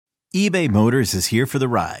eBay Motors is here for the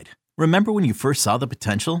ride. Remember when you first saw the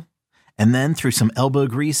potential? And then through some elbow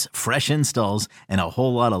grease, fresh installs, and a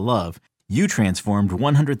whole lot of love, you transformed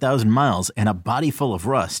 100,000 miles and a body full of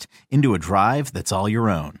rust into a drive that's all your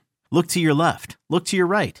own. Look to your left. Look to your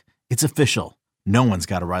right. It's official. No one's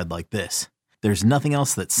got a ride like this. There's nothing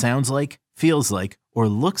else that sounds like, feels like, or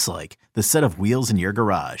looks like the set of wheels in your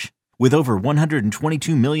garage. With over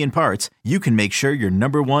 122 million parts, you can make sure your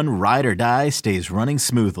number one ride or die stays running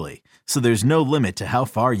smoothly. So there's no limit to how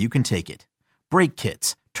far you can take it. Brake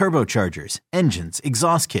kits, turbochargers, engines,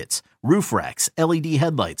 exhaust kits, roof racks, LED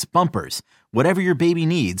headlights, bumpers, whatever your baby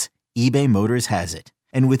needs, eBay Motors has it.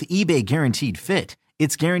 And with eBay Guaranteed Fit,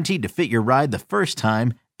 it's guaranteed to fit your ride the first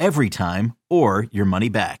time, every time, or your money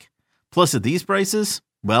back. Plus at these prices,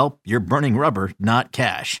 well, you're burning rubber, not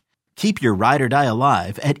cash. Keep your ride or die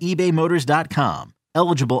alive at ebaymotors.com.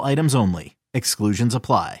 Eligible items only. Exclusions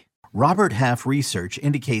apply. Robert Half research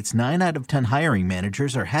indicates 9 out of 10 hiring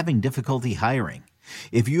managers are having difficulty hiring.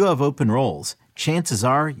 If you have open roles, chances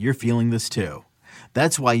are you're feeling this too.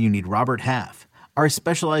 That's why you need Robert Half. Our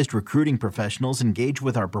specialized recruiting professionals engage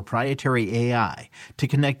with our proprietary AI to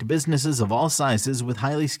connect businesses of all sizes with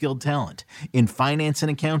highly skilled talent in finance and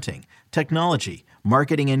accounting, technology,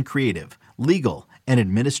 marketing and creative, legal, and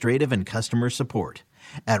administrative and customer support.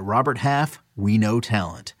 At Robert Half, we know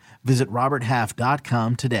talent. Visit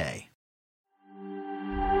roberthalf.com today.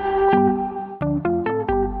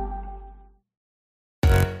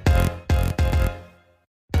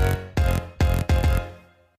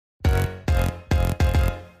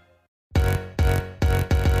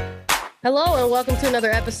 Hello and welcome to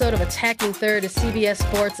another episode of Attacking Third, a CBS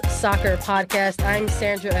Sports Soccer podcast. I'm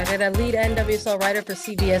Sandra Herrera, lead NWSL writer for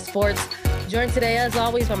CBS Sports. Joined today, as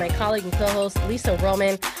always, by my colleague and co-host Lisa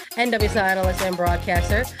Roman, NWSL analyst and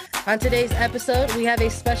broadcaster. On today's episode, we have a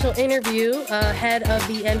special interview ahead of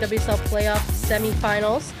the NWSL playoff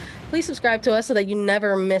semifinals. Please subscribe to us so that you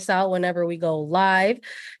never miss out whenever we go live.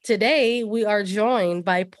 Today, we are joined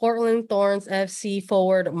by Portland Thorns FC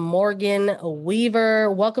forward Morgan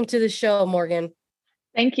Weaver. Welcome to the show, Morgan.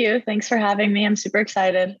 Thank you. Thanks for having me. I'm super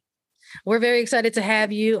excited. We're very excited to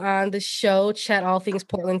have you on the show, chat all things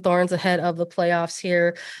Portland Thorns ahead of the playoffs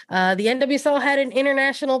here. The NWSL had an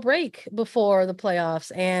international break before the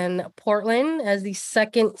playoffs, and Portland, as the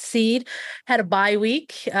second seed, had a bye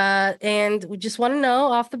week. And we just want to know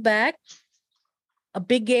off the bat, a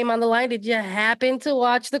big game on the line. Did you happen to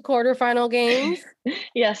watch the quarterfinal games?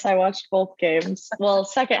 Yes, I watched both games. Well,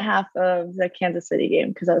 second half of the Kansas City game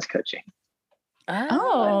because I was coaching.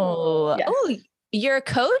 Oh, yes. Oh. You're a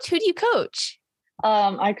coach? Who do you coach?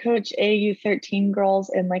 I coach AU13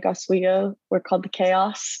 girls in Lake Oswego. We're called the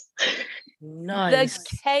Chaos. Nice.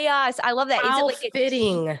 The Chaos. I love that. How is it like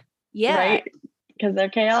fitting? Yeah. Right? Because they're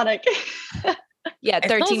chaotic. Yeah,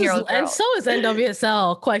 13-year-old girls. And so is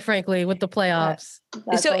NWSL, quite frankly, with the playoffs.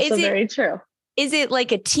 That's so also very true. Is it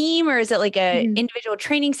like a team or is it like a individual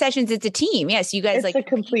training sessions? It's a team. Yes, you guys it's a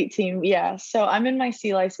complete team. Yeah. So I'm in my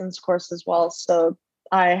C license course as well. So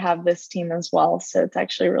I have this team as well. So it's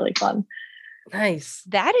actually really fun. Nice.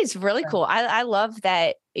 That is really cool. I love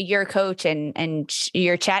that you're a coach and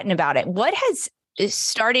you're chatting about it. What has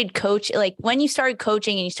started like when you started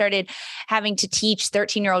coaching and you started having to teach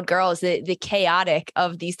 13-year-old girls, the chaotic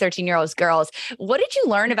of these 13-year-old girls, what did you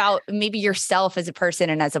learn about maybe yourself as a person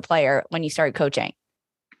and as a player when you started coaching?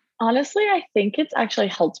 Honestly, I think it's actually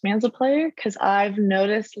helped me as a player because I've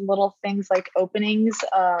noticed little things like openings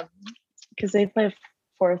because they play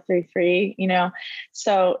 4-3-3,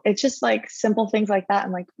 so it's just like simple things like that.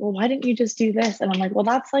 I'm like, well, why didn't you just do this? And I'm like, well,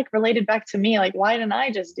 that's like related back to me. Like, why didn't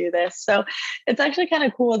I just do this? So it's actually kind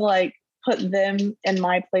of cool to like put them in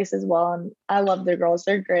my place as well. And I love their girls.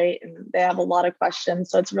 They're great. And they have a lot of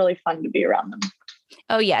questions. So it's really fun to be around them.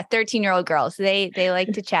 Oh yeah. 13-year-old girls. They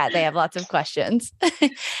like to chat. They have lots of questions.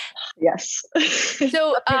 Yes.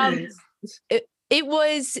 So, it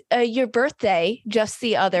was your birthday just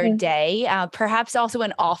the other day, perhaps also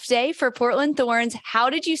an off day for Portland Thorns. How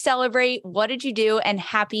did you celebrate? What did you do? And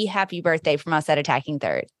happy birthday from us at Attacking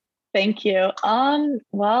Third. Thank you.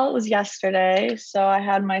 Well, it was yesterday. So I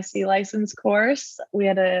had my C license course. We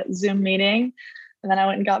had a Zoom meeting and then I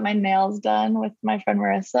went and got my nails done with my friend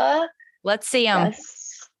Marissa. Let's see them. Yes.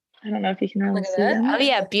 I don't know if you can really see them. Oh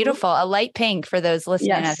yeah, beautiful. A light pink for those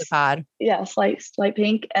listening as a pod. Yes, light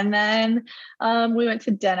pink. And then we went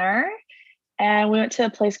to dinner and we went to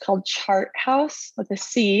a place called Chart House with a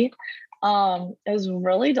C. It was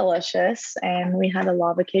really delicious and we had a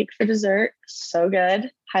lava cake for dessert. So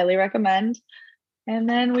good. Highly recommend. And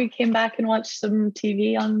then we came back and watched some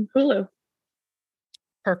TV on Hulu.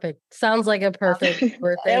 Perfect. Sounds like a perfect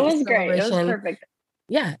birthday. It was great. It was perfect.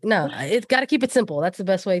 Yeah, no, it's got to keep it simple. That's the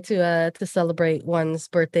best way to celebrate one's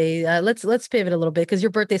birthday. Let's pivot a little bit because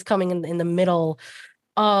your birthday's coming in the middle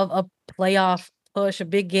of a playoff push, a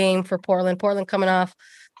big game for Portland. Portland coming off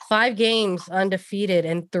 5 games undefeated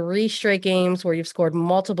and 3 straight games where you've scored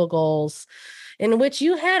multiple goals, in which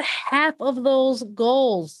you had half of those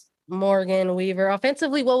goals. Morgan Weaver,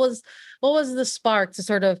 offensively, what was the spark to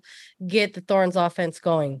sort of get the Thorns offense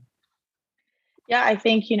going? Yeah, I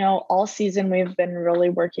think, all season we've been really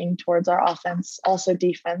working towards our offense, also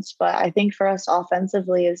defense. But I think for us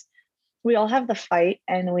offensively is we all have the fight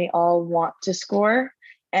and we all want to score.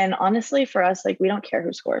 And honestly, for us, like we don't care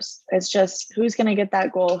who scores. It's just who's going to get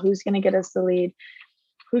that goal, who's going to get us the lead,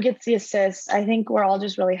 who gets the assist. I think we're all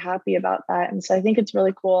just really happy about that. And so I think it's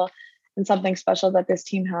really cool and something special that this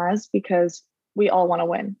team has because we all want to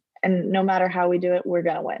win. And no matter how we do it, we're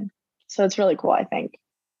going to win. So it's really cool, I think.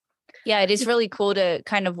 Yeah, it is really cool to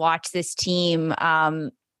kind of watch this team,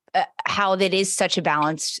 how that is such a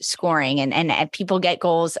balanced scoring and people get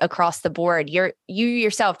goals across the board. You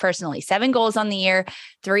yourself personally, 7 goals on the year,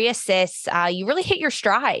 3 assists. You really hit your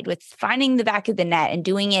stride with finding the back of the net and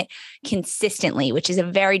doing it consistently, which is a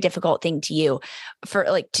very difficult thing to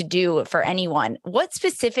do for anyone. What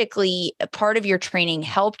specifically part of your training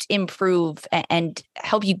helped improve and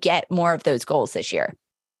help you get more of those goals this year?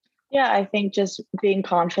 Yeah, I think just being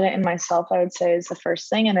confident in myself, I would say, is the first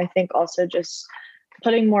thing. And I think also just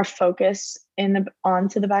putting more focus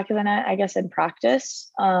onto the back of the net, I guess, in practice.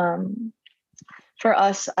 For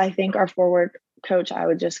us, I think our forward coach, I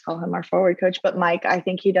would just call him our forward coach, but Mike, I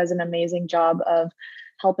think he does an amazing job of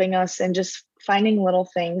helping us and just finding little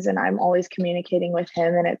things. And I'm always communicating with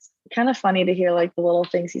him. And it's kind of funny to hear like the little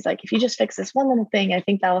things. He's like, if you just fix this one little thing, I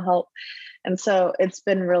think that'll help. And so it's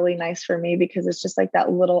been really nice for me because it's just like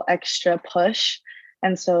that little extra push.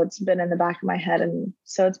 And so it's been in the back of my head. And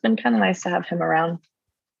so it's been kind of nice to have him around.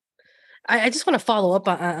 I just want to follow up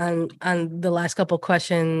on the last couple of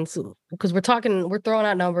questions because we're throwing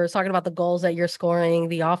out numbers, talking about the goals that you're scoring,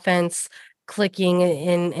 the offense clicking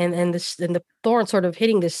and the Thorns sort of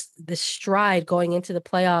hitting this stride going into the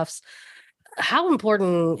playoffs. How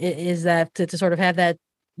important is that to sort of have that,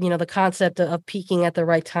 the concept of peaking at the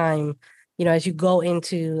right time, as you go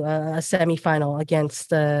into a semifinal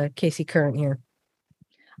against KC Current here?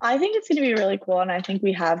 I think it's going to be really cool. And I think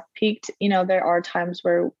we have peaked. There are times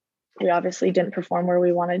where we obviously didn't perform where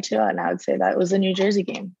we wanted to. And I would say that was the New Jersey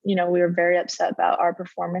game. We were very upset about our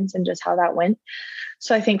performance and just how that went.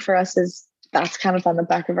 So I think for us that's kind of on the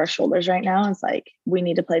back of our shoulders right now. It's like, we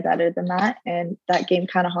need to play better than that. And that game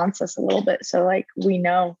kind of haunts us a little bit. So like, we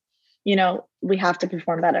know, we have to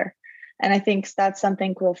perform better. And I think that's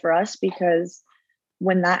something cool for us because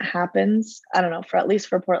when that happens, I don't know, at least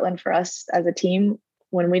for Portland, for us as a team,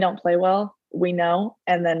 when we don't play well, we know,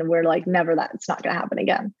 and then we're like, never that, it's not going to happen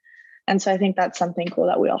again. And so I think that's something cool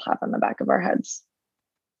that we all have in the back of our heads.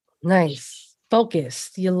 Nice.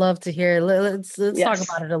 Focused. You love to hear. Let's talk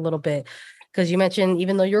about it a little bit. Because you mentioned,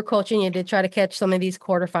 even though you're coaching, you did try to catch some of these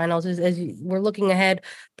quarterfinals. As we're looking ahead,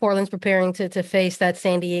 Portland's preparing to face that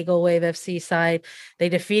San Diego Wave FC side. They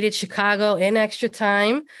defeated Chicago in extra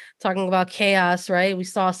time. Talking about chaos, right? We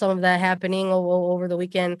saw some of that happening over the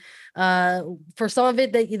weekend. For some of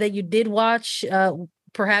it that you did watch,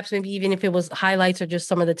 perhaps maybe even if it was highlights or just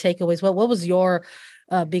some of the takeaways, what was your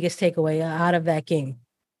biggest takeaway out of that game?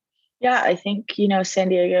 Yeah, I think, San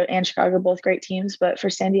Diego and Chicago, both great teams. But for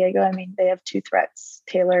San Diego, I mean, they have 2 threats,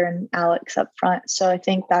 Taylor and Alex up front. So I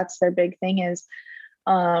think that's their big thing is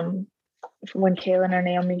when Kaylin or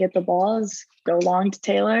Naomi get the ball is go long to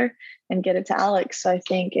Taylor and get it to Alex. So I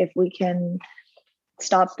think if we can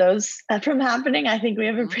stop those from happening, I think we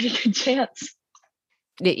have a pretty good chance.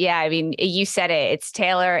 Yeah, I mean, you said it. It's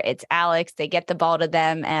Taylor, it's Alex. They get the ball to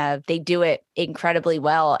them. They do it incredibly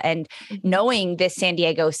well. And knowing this San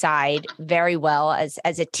Diego side very well as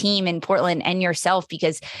a team in Portland and yourself,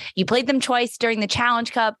 because you played them twice during the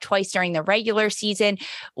Challenge Cup, twice during the regular season.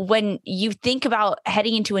 When you think about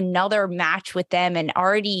heading into another match with them and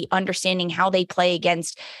already understanding how they play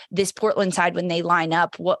against this Portland side when they line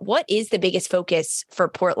up, what is the biggest focus for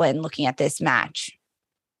Portland looking at this match?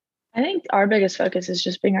 I think our biggest focus is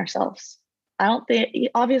just being ourselves. I don't think,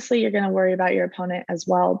 obviously you're going to worry about your opponent as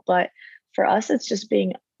well, but for us, it's just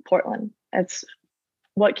being Portland. It's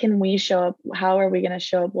what can we show up? How are we going to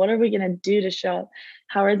show up? What are we going to do to show up?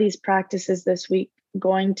 How are these practices this week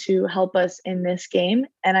going to help us in this game?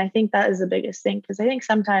 And I think that is the biggest thing, because I think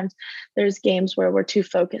sometimes there's games where we're too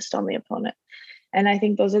focused on the opponent. And I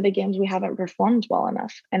think those are the games we haven't performed well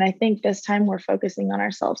enough. And I think this time we're focusing on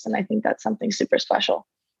ourselves. And I think that's something super special.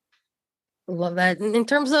 Love that. In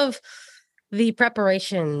terms of, the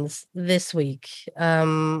preparations this week,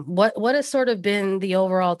 what has sort of been the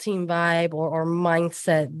overall team vibe or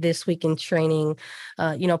mindset this week in training?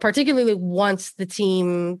 Particularly once the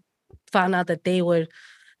team found out that they would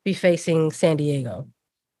be facing San Diego.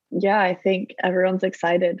 Yeah, I think everyone's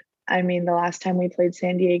excited. I mean, the last time we played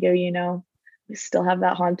San Diego, we still have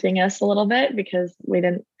that haunting us a little bit because we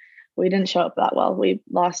didn't show up that well. We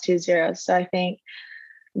lost 2-0. So I think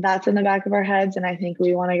that's in the back of our heads. And I think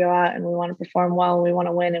we want to go out and we want to perform well and we want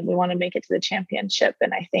to win and we want to make it to the championship.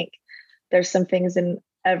 And I think there's some things and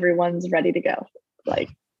everyone's ready to go. Like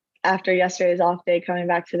after yesterday's off day coming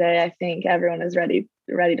back today, I think everyone is ready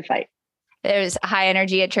to fight. There's high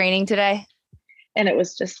energy at training today. And it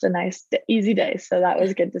was just a nice, easy day. So that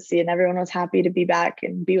was good to see. And everyone was happy to be back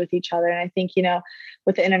and be with each other. And I think,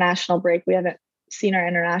 with the international break, we haven't seen our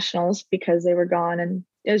internationals because they were gone. And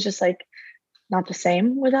it was just like not the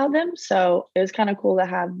same without them. So it was kind of cool to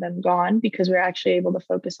have them gone because we were actually able to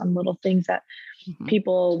focus on little things that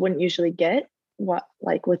people wouldn't usually get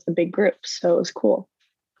with the big group. So it was cool.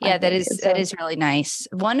 Yeah, that is really nice.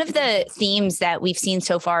 One of the themes that we've seen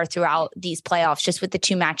so far throughout these playoffs, just with the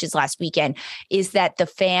 2 matches last weekend, is that the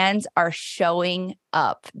fans are showing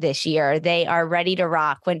up this year. They are ready to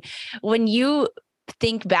rock. When you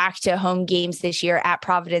think back to home games this year at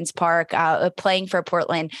Providence Park, playing for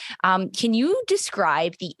Portland, can you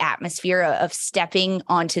describe the atmosphere of stepping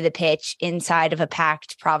onto the pitch inside of a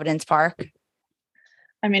packed Providence Park?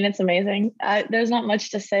 I mean, it's amazing. There's not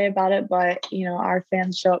much to say about it, but, our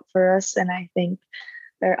fans show up for us. And I think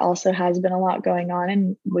there also has been a lot going on.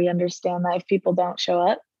 And we understand that if people don't show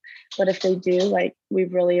up, but if they do, we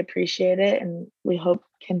really appreciate it. And we hope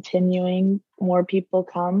continuing more people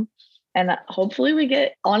come. And hopefully we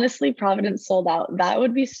get, honestly, Providence sold out. That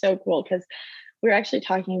would be so cool because we were actually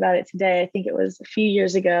talking about it today. I think it was a few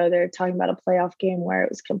years ago. They were talking about a playoff game where it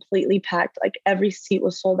was completely packed. Like every seat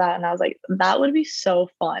was sold out. And I was like, that would be so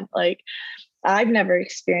fun. Like I've never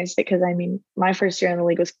experienced it because my first year in the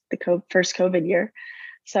league was the first COVID year.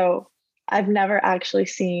 So I've never actually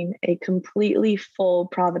seen a completely full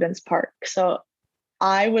Providence Park. So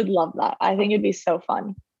I would love that. I think it'd be so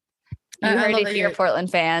fun. You heard it here,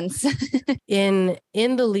 Portland fans. In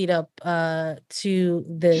the lead up to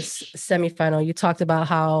this semifinal, you talked about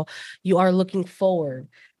how you are looking forward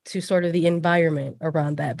to sort of the environment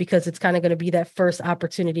around that because it's kind of going to be that first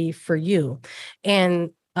opportunity for you.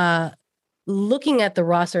 And looking at the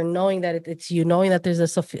roster, knowing that it's you, knowing that there's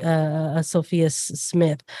a Sophia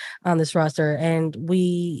Smith on this roster, and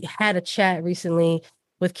we had a chat recently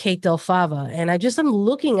with Kate Del Fava, and I'm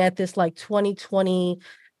looking at this 2020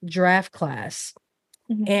 draft class.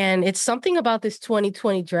 Mm-hmm. And it's something about this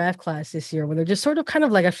 2020 draft class this year where they're just sort of kind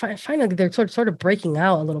of I find like they're sort of breaking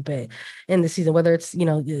out a little bit in the season, whether it's,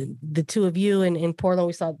 the two of you in Portland.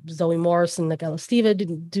 We saw Zoe Morris and Ella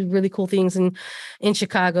Steva do really cool things in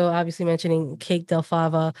Chicago, obviously mentioning Kate Del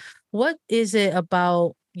Fava. What is it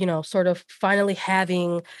about, sort of finally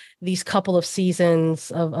having these couple of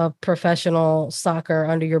seasons of professional soccer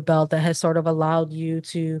under your belt that has sort of allowed you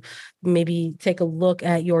to maybe take a look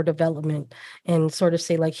at your development and sort of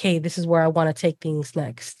say hey, this is where I want to take things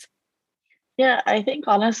next? Yeah, I think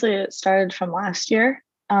honestly it started from last year.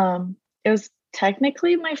 It was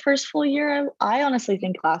technically my first full year. I honestly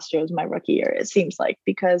think last year was my rookie year, it seems like,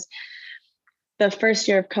 because the first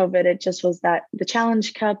year of COVID, it just was the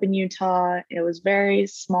Challenge Cup in Utah. It was very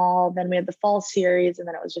small. Then we had the fall series, and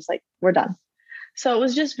then it was just we're done. So it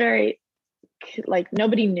was just very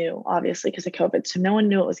nobody knew, obviously, because of COVID. So no one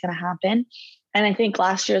knew what was going to happen. And I think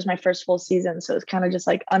last year was my first full season. So it's kind of just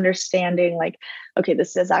understanding okay,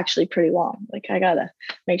 this is actually pretty long. I got to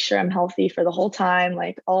make sure I'm healthy for the whole time,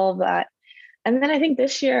 all of that. And then I think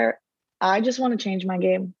this year, I just want to change my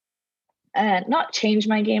game. And not change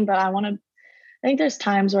my game, but I think there's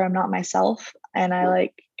times where I'm not myself and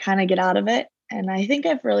I kind of get out of it. And I think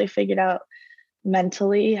I've really figured out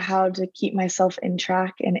mentally how to keep myself in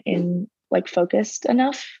track and in focused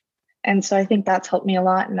enough. And so I think that's helped me a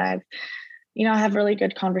lot. And I have really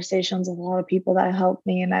good conversations with a lot of people that help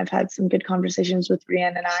me. And I've had some good conversations with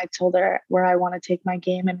Rian, and I told her where I want to take my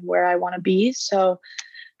game and where I want to be. So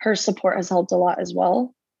her support has helped a lot as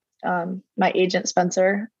well. My agent,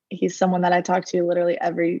 Spencer, he's someone that I talk to literally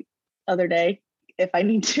every other day if I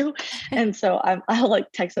need to. And so I'll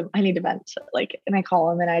text him, I need to vent, and I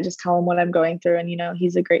call him and I just tell him what I'm going through. And,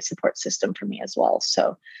 he's a great support system for me as well.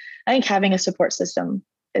 So I think having a support system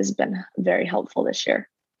has been very helpful this year.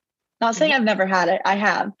 Not saying I've never had it. I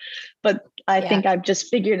have, but I think I've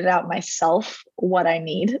just figured it out myself, what I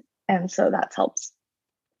need. And so that helps.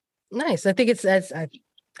 Nice. I think it's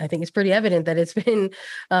I think it's pretty evident that it's been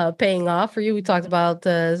paying off for you. We talked about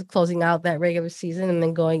closing out that regular season and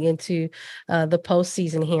then going into the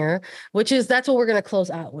postseason here, that's what we're going to close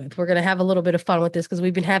out with. We're going to have a little bit of fun with this because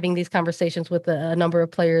we've been having these conversations with a number of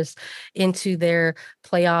players into their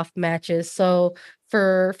playoff matches. So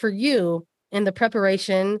for you in the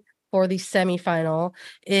preparation for the semifinal,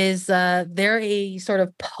 is there a sort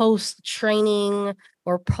of post-training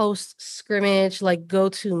or post-scrimmage, like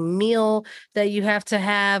go-to meal that you have to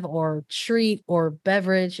have, or treat or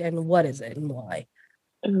beverage, and what is it and why?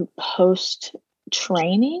 Ooh,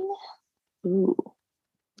 post-training? Ooh.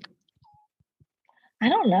 I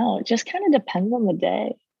don't know. It just kind of depends on the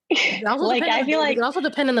day. Like, I feel like it also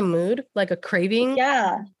depends on the mood, like a craving.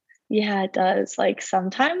 Yeah, it does. Like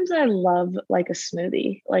sometimes I love like a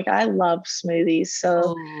smoothie. Like I love smoothies.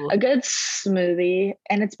 So a good smoothie,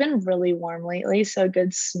 and it's been really warm lately. So a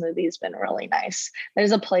good smoothie's been really nice.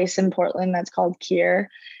 There's a place in Portland that's called Kier,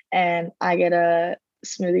 and I get a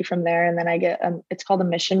smoothie from there. And then I get it's called a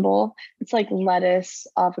Mission Bowl. It's like lettuce,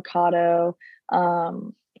 avocado,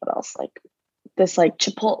 what else? Like this like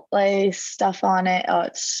chipotle stuff on it. Oh,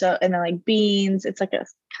 it's so, and then like beans. It's like a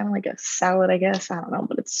kind of like a salad, I guess. I don't know,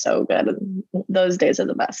 but it's so good. And those days are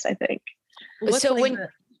the best, I think. So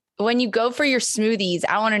when you go for your smoothies,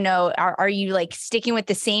 I want to know, are you like sticking with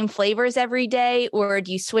the same flavors every day, or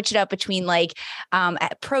do you switch it up between like a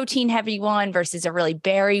protein heavy one versus a really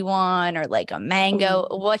berry one, or like a mango?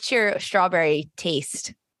 What's your strawberry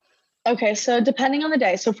taste? Okay, so depending on the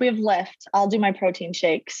day. So if we have lift, I'll do my protein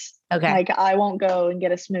shakes. Okay. Like I won't go and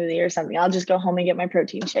get a smoothie or something. I'll just go home and get my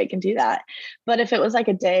protein shake and do that. But if it was like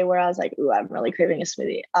a day where I was like, ooh, I'm really craving a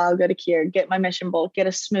smoothie, I'll go to Kier, get my Mission Bowl, get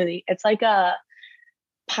a smoothie. It's like a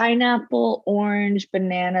pineapple, orange,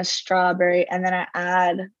 banana, strawberry, and then I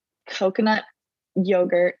add coconut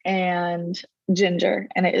yogurt and ginger,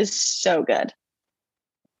 and it is so good.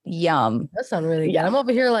 Yum. That sounds really good. I'm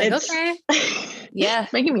over here like, okay. Yeah.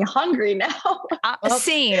 Making me hungry now.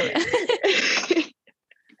 Same.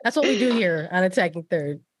 That's what we do here on Attacking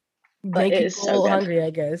Third. Make people so hungry, I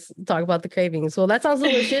guess. Talk about the cravings. Well, that sounds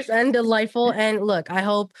delicious and delightful. And look, I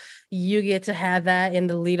hope you get to have that in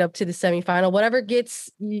the lead up to the semifinal. Whatever gets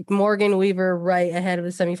Morgan Weaver right ahead of the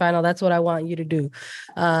semifinal, that's what I want you to do.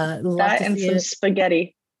 That and some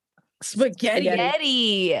spaghetti.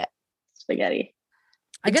 Spaghetti.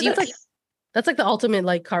 I guess that's like the ultimate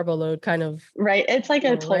like carbo load kind of. Right. It's like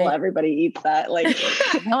a total everybody eats that. Like,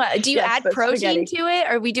 do you add protein to it?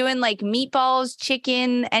 Are we doing like meatballs,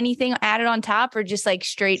 chicken, anything added on top, or just like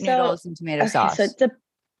straight noodles and tomato sauce? So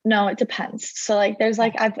no, it depends. So like there's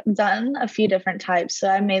like I've done a few different types. So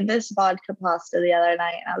I made this vodka pasta the other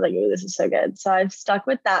night and I was like, ooh, this is so good. So I've stuck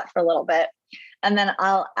with that for a little bit. And then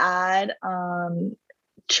I'll add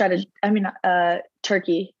turkey.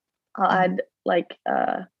 I'll add like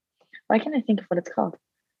why can't I think of what it's called?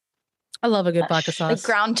 I love a good vodka sauce. Like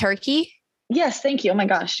ground turkey? Yes, thank you. Oh my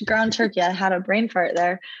gosh, ground turkey. I had a brain fart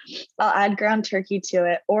there. I'll add ground turkey to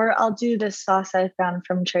it, or I'll do this sauce I found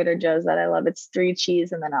from Trader Joe's that I love. It's 3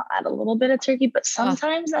 cheese, and then I'll add a little bit of turkey. But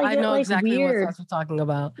sometimes I get know like exactly weird. What sauce you're talking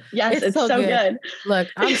about. Yes, it's so good. Look,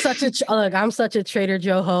 I'm such a Trader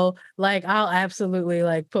Joe ho. Like I'll absolutely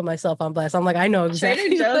like put myself on blast. I'm like, I know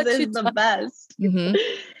exactly. Trader Joe's is the best. Mm-hmm.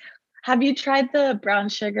 Have you tried the brown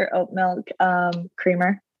sugar oat milk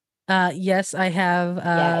creamer? Yes, I have.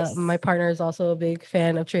 Yes. My partner is also a big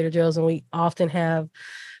fan of Trader Joe's, and we often have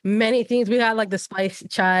many things. We got like the spice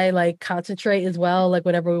chai like concentrate as well. Like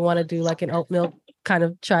whenever we want to do like an oat milk kind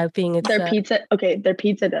of chai thing. It's their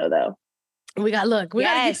pizza dough though. We got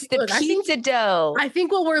the pizza dough. I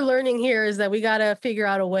think what we're learning here is that we got to figure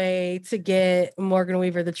out a way to get Morgan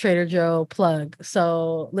Weaver the Trader Joe plug.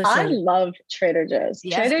 So listen, I love Trader Joe's.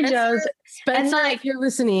 Yes, Trader Joe's. Spencer, and if you're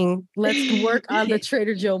listening, let's work on the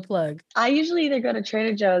Trader Joe plug. I usually either go to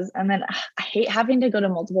Trader Joe's, and then I hate having to go to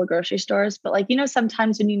multiple grocery stores. But like, you know,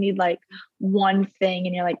 sometimes when you need like one thing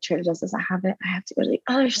and you're like, Trader Joe's doesn't have it, I have to go to the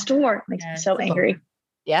other store. It makes me so angry.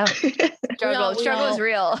 Yeah. Struggle is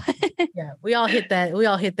real. Yeah. We all hit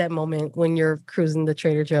that moment when you're cruising the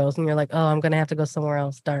Trader Joe's and you're like, oh, I'm going to have to go somewhere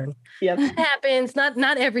else. Darn. Yep. It happens.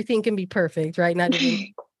 Not everything can be perfect, right? Not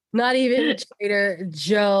even Trader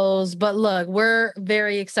Joe's. But look, we're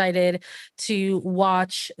very excited to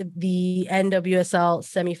watch the NWSL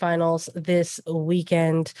semifinals this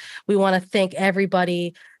weekend. We want to thank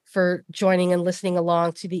everybody for joining and listening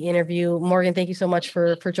along to the interview. Morgan, thank you so much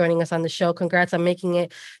for joining us on the show. Congrats on making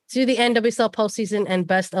it to the NWSL postseason and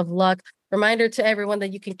best of luck. Reminder to everyone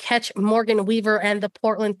that you can catch Morgan Weaver and the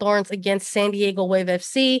Portland Thorns against San Diego Wave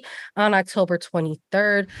FC on October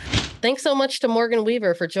 23rd. Thanks so much to Morgan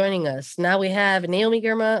Weaver for joining us. Now we have Naomi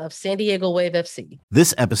Girma of San Diego Wave FC.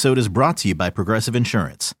 This episode is brought to you by Progressive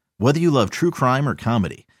Insurance. Whether you love true crime or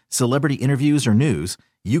comedy, celebrity interviews or news,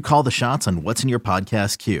 you call the shots on what's in your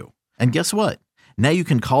podcast queue. And guess what? Now you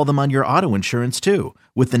can call them on your auto insurance too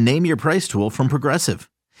with the Name Your Price tool from Progressive.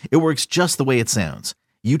 It works just the way it sounds.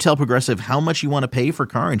 You tell Progressive how much you want to pay for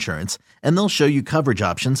car insurance, and they'll show you coverage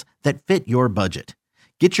options that fit your budget.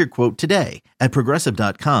 Get your quote today at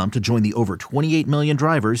Progressive.com to join the over 28 million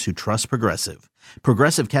drivers who trust Progressive.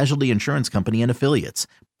 Progressive Casualty Insurance Company and Affiliates.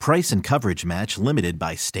 Price and coverage match limited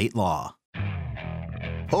by state law.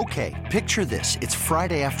 Okay, picture this. It's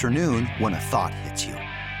Friday afternoon when a thought hits you.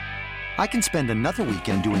 I can spend another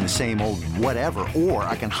weekend doing the same old whatever, or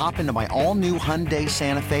I can hop into my all-new Hyundai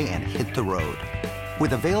Santa Fe and hit the road.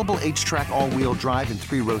 With available H-Track all-wheel drive and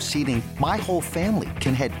 3-row seating, my whole family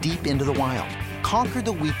can head deep into the wild. Conquer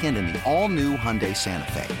the weekend in the all-new Hyundai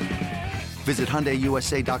Santa Fe. Visit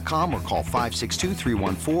HyundaiUSA.com or call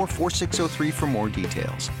 562-314-4603 for more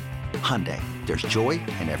details. Hyundai, there's joy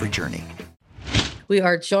in every journey. We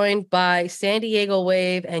are joined by San Diego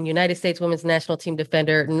Wave and United States Women's National Team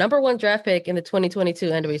defender, #1 draft pick in the 2022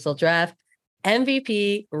 NWSL Draft,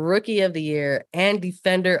 MVP, Rookie of the Year, and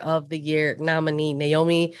Defender of the Year nominee,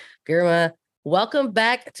 Naomi Girma. Welcome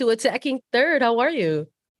back to Attacking Third. How are you?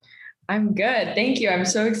 I'm good. Thank you. I'm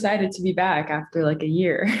so excited to be back after like a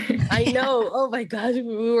year. I know. Oh my gosh.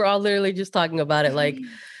 We were all literally just talking about it. Like,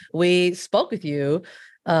 we spoke with you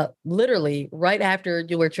literally right after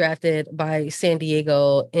you were drafted by San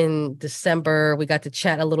Diego in December. We got to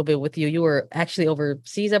chat a little bit with you. You were actually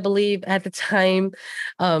overseas, I believe, at the time.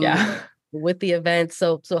 With the event.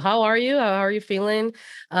 So how are you? How are you feeling?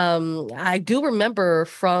 I do remember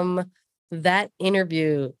from that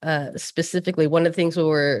interview, specifically, one of the things we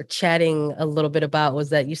were chatting a little bit about was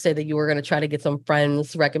that you said that you were going to try to get some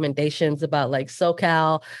friends' recommendations about like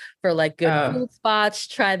SoCal for like good food spots,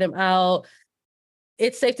 try them out.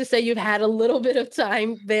 It's safe to say you've had a little bit of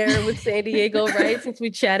time there with San Diego, right? Since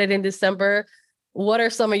we chatted in December. What are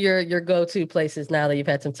some of your go-to places now that you've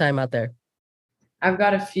had some time out there? I've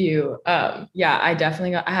got a few. I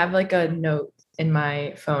have like a note in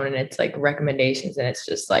my phone and it's like recommendations and it's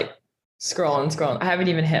just like scrolling. I haven't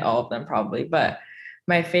even hit all of them probably, but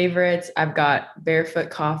my favorites, I've got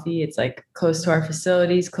Barefoot Coffee. It's like close to our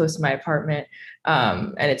facilities, close to my apartment.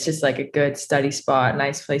 And it's just like a good study spot,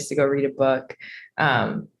 nice place to go read a book.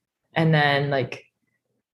 And then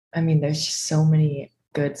there's just so many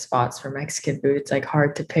good spots for Mexican food. It's like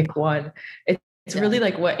hard to pick one. It's really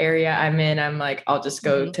like what area I'm in. I'm like, I'll just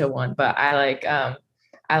go to one, but I like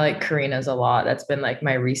Karina's a lot. That's been like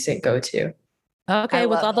my recent go-to. Okay.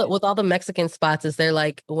 With all the Mexican spots, is there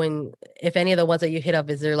like if any of the ones that you hit up,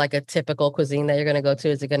 is there like a typical cuisine that you're going to go to?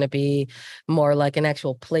 Is it going to be more like an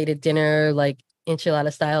actual plated dinner, like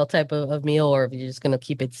enchilada style type of meal, or are you just going to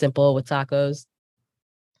keep it simple with tacos?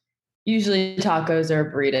 Usually tacos or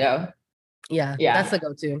a burrito. Yeah, that's the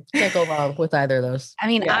go-to. Can't go wrong with either of those. I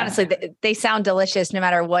mean, honestly, they sound delicious no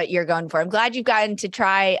matter what you're going for. I'm glad you've gotten to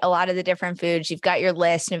try a lot of the different foods. You've got your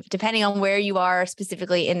list, depending on where you are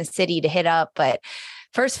specifically in the city to hit up. But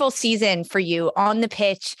first full season for you on the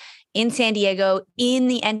pitch in San Diego, in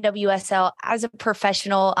the NWSL as a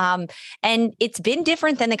professional. And it's been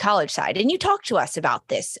different than the college side. And you talked to us about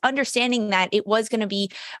this, understanding that it was going to be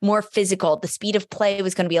more physical. The speed of play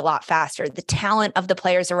was going to be a lot faster. The talent of the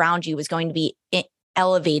players around you was going to be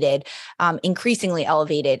elevated, increasingly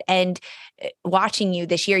elevated. And watching you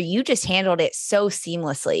this year, you just handled it so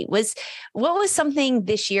seamlessly. What was something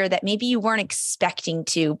this year that maybe you weren't expecting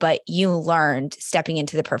to, but you learned stepping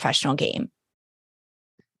into the professional game?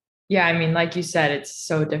 Yeah, I mean, like you said, it's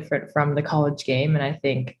so different from the college game. And I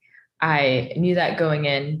think I knew that going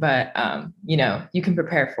in, but, you can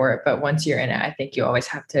prepare for it. But once you're in it, I think you always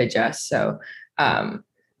have to adjust. So I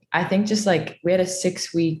think just like we had a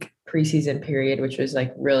 6-week preseason period, which was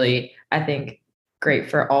like really, I think, great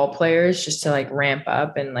for all players just to like ramp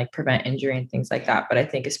up and like prevent injury and things like that. But I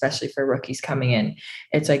think especially for rookies coming in,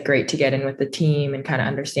 it's like great to get in with the team and kind of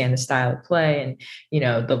understand the style of play and,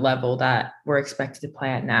 the level that we're expected to play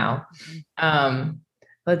at now.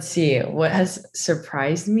 Let's see what has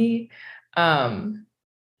surprised me. I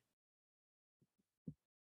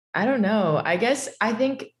don't know. I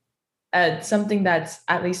think something that's,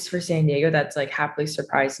 at least for San Diego, that's like happily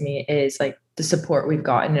surprised me is like the support we've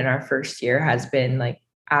gotten in our first year has been like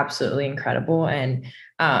absolutely incredible. And,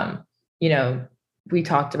 we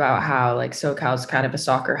talked about how like SoCal is kind of a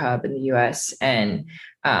soccer hub in the US, and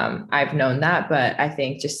I've known that, but I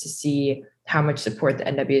think just to see how much support the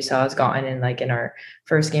NWSL has gotten in our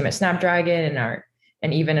first game at Snapdragon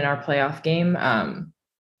and even in our playoff game,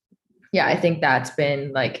 yeah, I think that's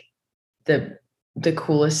been like the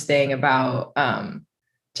coolest thing about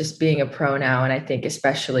just being a pro now. And I think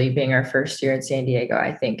especially being our first year in San Diego,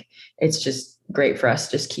 I think it's just great for us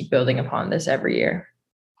to just keep building upon this every year.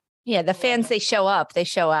 Yeah, the fans, they show up, they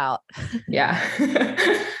show out. Yeah.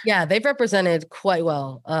 Yeah, they've represented quite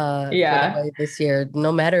well Yeah. this year,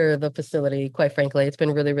 no matter the facility, quite frankly. It's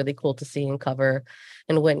been really, really cool to see and cover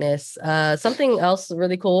and witness. Something else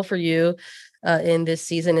really cool for you in this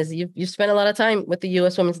season is you've spent a lot of time with the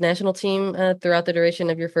U.S. Women's National Team throughout the duration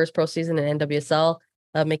of your first pro season in NWSL,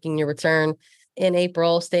 making your return in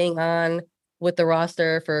April, staying on with the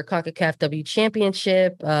roster for CONCACAF W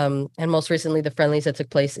Championship, and most recently the friendlies that took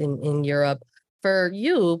place in Europe. For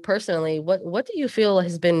you personally, what do you feel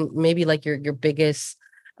has been maybe like your biggest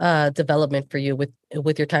development for you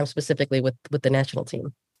with your time specifically with the national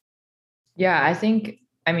team? Yeah,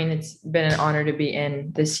 I mean, it's been an honor to be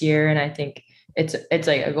in this year, and I think it's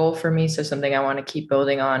like a goal for me. So something I want to keep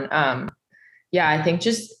building on. Yeah, I think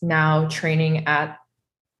just now training at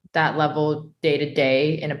that level day to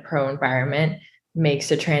day in a pro environment makes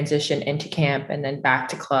the transition into camp and then back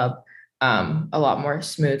to club a lot more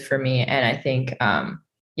smooth for me. And I think,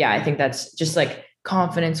 I think that's just like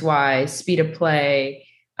confidence wise, speed of play,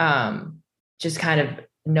 just kind of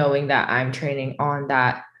knowing that I'm training on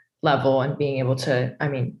that level and being able to, I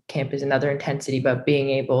mean, camp is another intensity, but being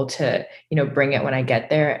able to, bring it when I get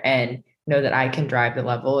there and know that I can drive the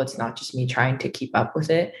level. It's not just me trying to keep up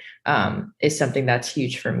with it, is something that's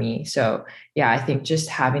huge for me. So yeah, I think just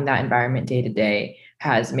having that environment day to day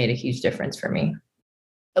has made a huge difference for me.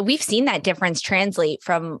 We've seen that difference translate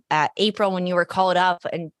from April when you were called up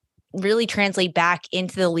and really translate back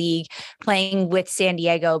into the league playing with San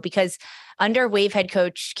Diego, because under Wave head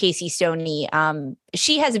coach Casey Stoney,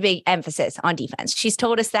 she has a big emphasis on defense. She's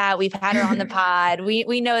told us that. We've had her on the pod.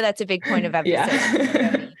 We know that's a big point of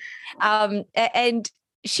emphasis. Yeah. And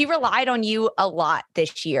she relied on you a lot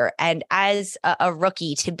this year. And as a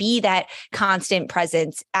rookie, to be that constant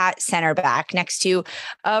presence at center back next to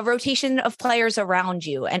a rotation of players around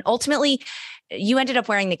you. And ultimately, you ended up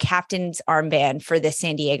wearing the captain's armband for the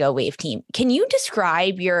San Diego Wave team. Can you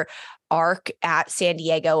describe your arc at San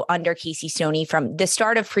Diego under Casey Stoney from the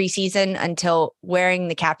start of preseason until wearing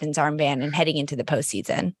the captain's armband and heading into the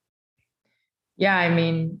postseason? Yeah, I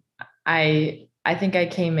mean, I think I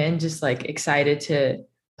came in just like excited to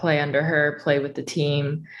play under her, play with the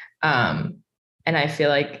team. And I feel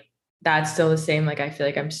like that's still the same. Like, I feel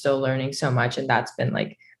like I'm still learning so much, and that's been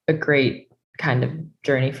like a great kind of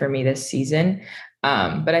journey for me this season.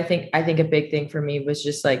 But I think a big thing for me was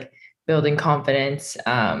just like building confidence,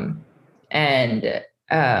 and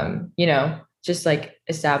just like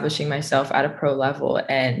establishing myself at a pro level.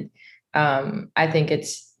 And I think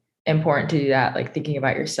it's important to do that, like thinking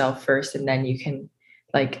about yourself first, and then you can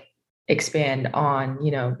like expand on,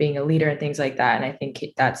 being a leader and things like that. And I think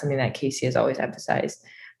that's something that Casey has always emphasized,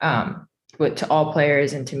 to all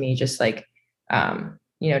players, and to me, just like,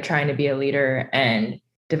 trying to be a leader and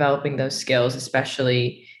developing those skills,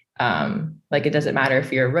 especially, like, it doesn't matter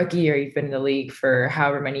if you're a rookie or you've been in the league for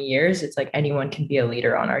however many years, it's like anyone can be a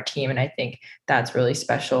leader on our team. And I think that's really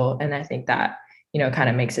special. And I think that, kind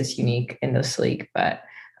of makes us unique in this league. But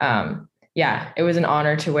it was an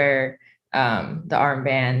honor to wear the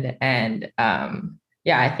armband. And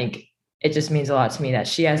I think it just means a lot to me that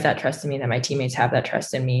she has that trust in me, that my teammates have that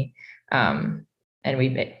trust in me. And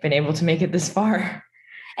we've been able to make it this far.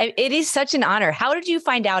 It is such an honor. How did you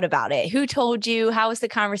find out about it? Who told you? How was the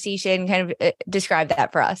conversation? Kind of describe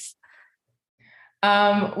that for us.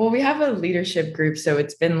 Well, we have a leadership group, so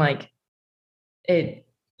it's been like, it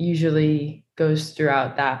usually goes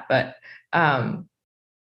throughout that, but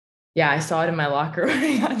I saw it in my locker when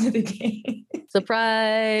I got to the game.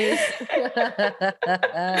 Surprise.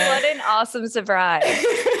 What an awesome surprise.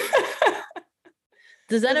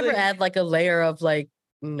 Does that ever add like a layer of like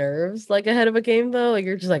nerves, like ahead of a game though? Like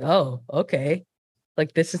you're just like, oh, okay.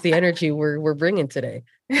 Like this is the energy we're bringing today.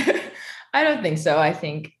 I don't think so. I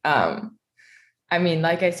think, I mean,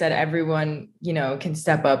 like I said, everyone, can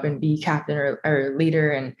step up and be captain or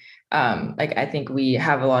leader. And like, I think we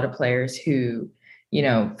have a lot of players who,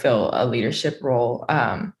 fill a leadership role.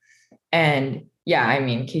 And yeah, I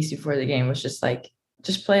mean, Casey before the game was just like,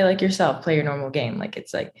 just play like yourself, play your normal game. Like,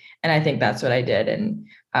 it's like, and I think that's what I did. And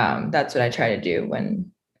that's what I try to do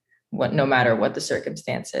no matter what the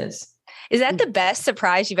circumstance is. Is that the best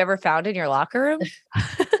surprise you've ever found in your locker room?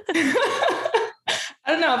 I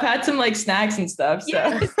don't know. I've had some like snacks and stuff. So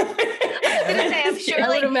yes. I'm sure I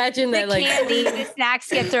would imagine that like candy, the snacks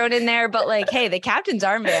get thrown in there, but like, hey, the captain's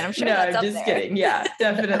armband, I'm sure that's up there. Just kidding. Yeah,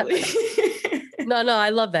 definitely. No, I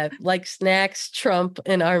love that. Like snacks, Trump,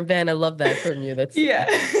 and armband. I love that from you. That's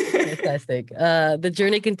fantastic. The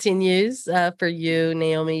journey continues for you,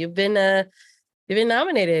 Naomi. You've been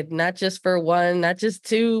nominated not just for one, not just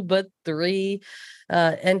two, but three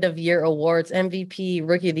end of year awards: MVP,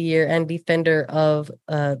 Rookie of the Year, and Defender of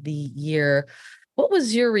the Year. What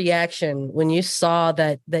was your reaction when you saw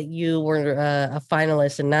that you were a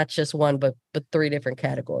finalist in not just one, but three different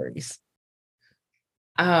categories?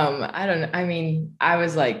 I don't know. I mean, I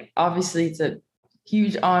was like, obviously it's a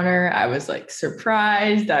huge honor. I was like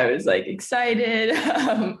surprised. I was like excited.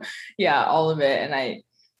 All of it. And I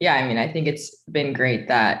think it's been great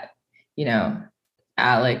that,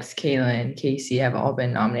 Alex, Kaylin, Casey have all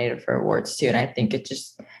been nominated for awards too. And I think it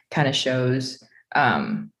just kind of shows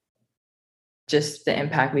just the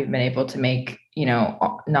impact we've been able to make,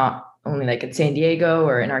 not only like in San Diego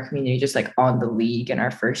or in our community, just like on the league in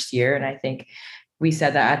our first year. And I think we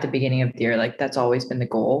said that at the beginning of the year, like that's always been the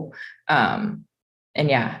goal. I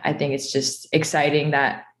think it's just exciting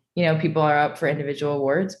that, people are up for individual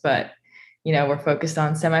awards, but, we're focused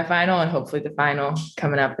on semifinal and hopefully the final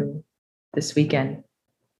coming up this weekend.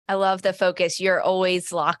 I love the focus. You're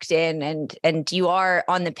always locked in and you are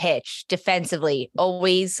on the pitch defensively,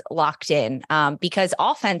 always locked in because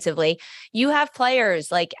offensively you have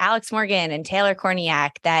players like Alex Morgan and Taylor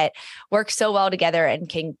Korniak that work so well together and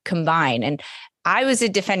can combine. And I was a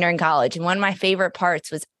defender in college, and one of my favorite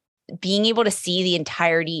parts was being able to see the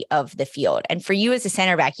entirety of the field. And for you as a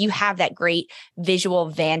center back, you have that great visual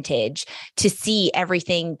vantage to see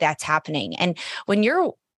everything that's happening. And when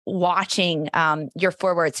you're watching your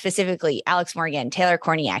forwards, specifically Alex Morgan, Taylor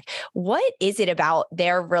Korniak, what is it about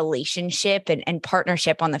their relationship and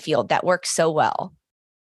partnership on the field that works so well?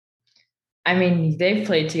 I mean, they've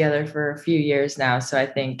played together for a few years now, so I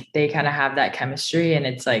think they kind of have that chemistry. And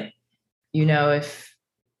it's like, if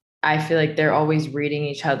I feel like they're always reading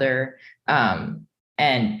each other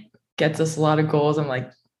and gets us a lot of goals, I'm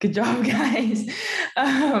like, good job, guys.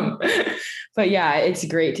 But yeah, it's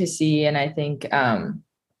great to see. And I think,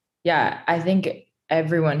 I think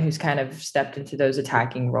everyone who's kind of stepped into those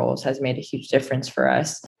attacking roles has made a huge difference for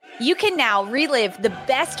us. You can now relive the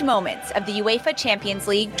best moments of the UEFA Champions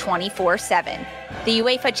League 24/7. The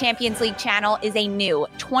UEFA Champions League channel is a new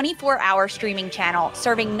 24-hour streaming channel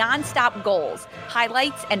serving nonstop goals,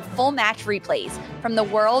 highlights, and full match replays from the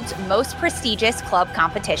world's most prestigious club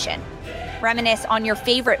competition. Reminisce on your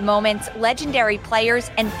favorite moments, legendary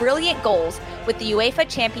players, and brilliant goals with the UEFA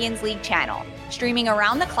Champions League channel, streaming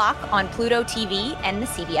around the clock on Pluto TV and the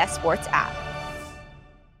CBS Sports app.